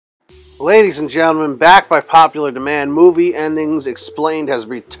Ladies and gentlemen, back by popular demand, Movie Endings Explained has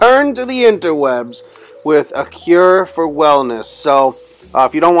returned to the interwebs with a cure for wellness. So,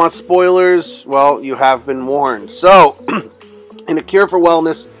 if you don't want spoilers, well, you have been warned. So, in A Cure for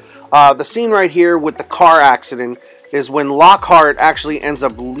Wellness, the scene right here with the car accident is when Lockhart actually ends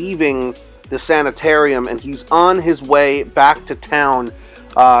up leaving the sanitarium and he's on his way back to town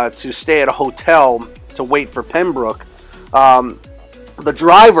to stay at a hotel to wait for Pembroke. The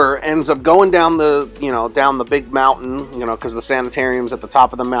driver ends up going down the big mountain, because the sanitarium's at the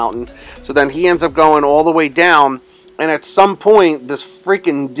top of the mountain. So then he ends up going all the way down, and at some point, this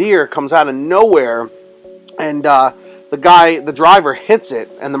freaking deer comes out of nowhere, and the driver hits it,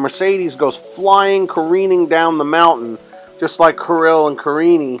 and the Mercedes goes flying, careening down the mountain, just like Kirill and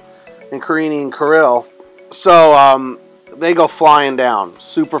Carini, and Carini and Kirill. So they go flying down,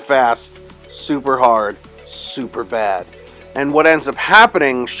 super fast, super hard, super bad. And what ends up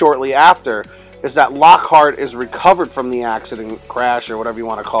happening shortly after is that Lockhart is recovered from the accident, crash, or whatever you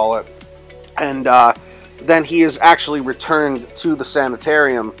want to call it. And then he is actually returned to the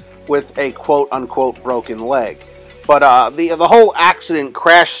sanitarium with a quote-unquote broken leg. But the whole accident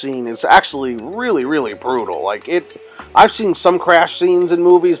crash scene is actually really, really brutal. I've seen some crash scenes in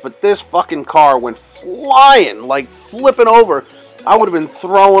movies, but this fucking car went flying, like flipping over. I would have been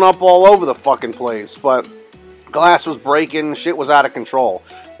throwing up all over the fucking place, but glass was breaking, shit was out of control.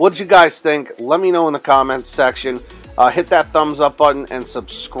 What did you guys think? Let me know in the comments section. Hit that thumbs up button and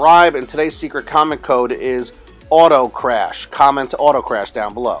subscribe. And today's secret comment code is AutoCrash. Comment AutoCrash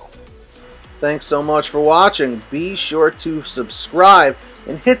down below. Thanks so much for watching. Be sure to subscribe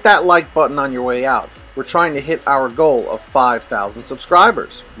and hit that like button on your way out. We're trying to hit our goal of 5,000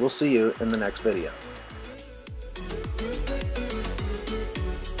 subscribers. We'll see you in the next video.